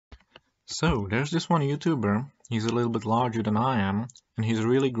So, there's this one YouTuber, he's a little bit larger than I am, and he's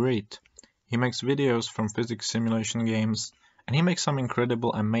really great. He makes videos from physics simulation games, and he makes some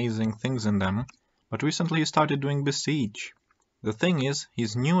incredible, amazing things in them, but recently he started doing Besiege. The thing is,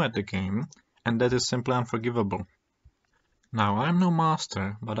 he's new at the game, and that is simply unforgivable. Now, I'm no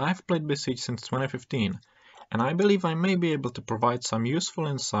master, but I've played Besiege since 2015, and I believe I may be able to provide some useful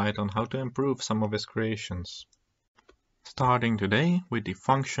insight on how to improve some of his creations. Starting today with the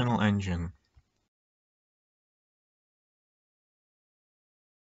functional engine.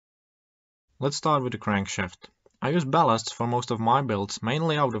 Let's start with the crankshaft. I use ballasts for most of my builds,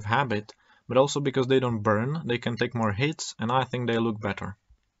 mainly out of habit, but also because they don't burn, they can take more hits, and I think they look better.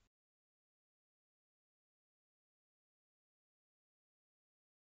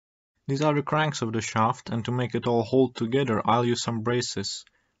 These are the cranks of the shaft, and to make it all hold together I'll use some braces.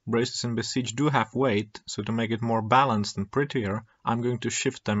 Braces in Besiege do have weight, so to make it more balanced and prettier, I'm going to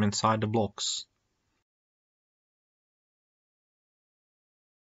shift them inside the blocks.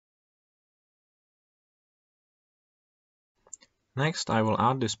 Next I will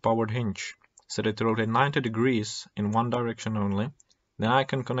add this powered hinge. Set it to rotate 90 degrees in one direction only, then I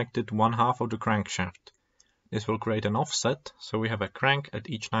can connect it to one half of the crankshaft. This will create an offset, so we have a crank at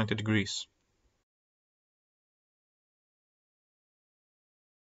each 90 degrees.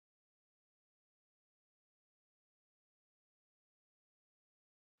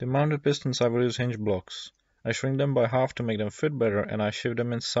 The mounted pistons I will use hinge blocks. I shrink them by half to make them fit better and I shift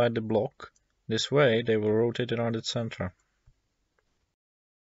them inside the block. This way they will rotate around its center.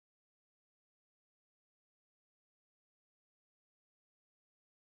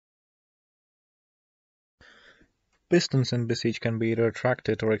 Pistons in Besiege can be either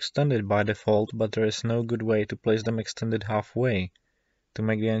retracted or extended by default, but there is no good way to place them extended halfway. To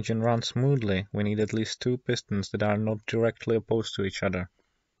make the engine run smoothly, we need at least two pistons that are not directly opposed to each other.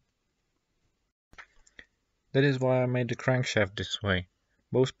 That is why I made the crankshaft this way.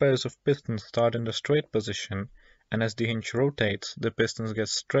 Both pairs of pistons start in the straight position, and as the hinge rotates, the pistons get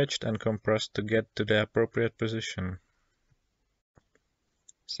stretched and compressed to get to the appropriate position.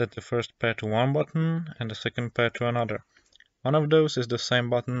 Set the first pair to one button and the second pair to another. One of those is the same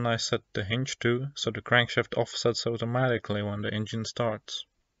button I set the hinge to, so the crankshaft offsets automatically when the engine starts.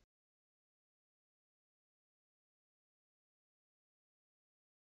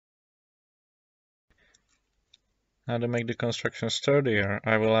 Now to make the construction sturdier,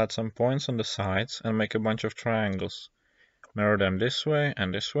 I will add some points on the sides and make a bunch of triangles. Mirror them this way,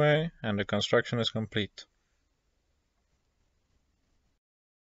 and the construction is complete.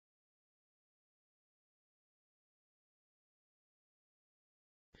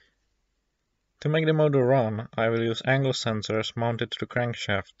 To make the motor run, I will use angle sensors mounted to the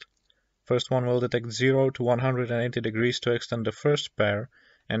crankshaft. First one will detect 0 to 180 degrees to extend the first pair,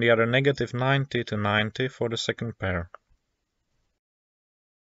 and the other negative 90 to 90 for the second pair.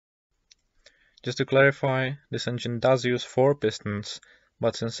 Just to clarify, this engine does use 4 pistons,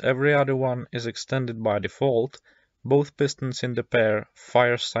 but since every other one is extended by default, both pistons in the pair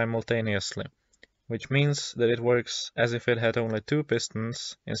fire simultaneously, which means that it works as if it had only 2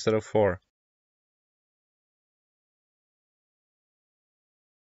 pistons instead of 4.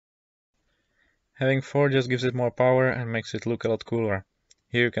 Having 4 just gives it more power and makes it look a lot cooler.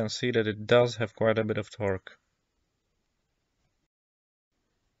 Here you can see that it does have quite a bit of torque.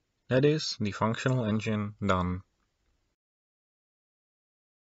 That is the functional engine done.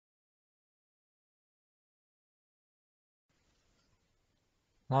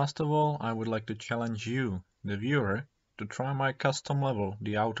 Last of all, I would like to challenge you, the viewer, to try my custom level,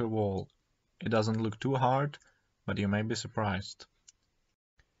 the outer wall. It doesn't look too hard, but you may be surprised.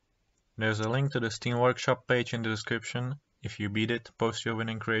 There's a link to the Steam Workshop page in the description. If you beat it, post your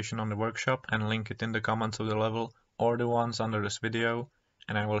winning creation on the workshop and link it in the comments of the level or the ones under this video,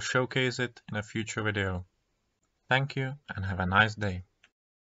 and I will showcase it in a future video. Thank you and have a nice day.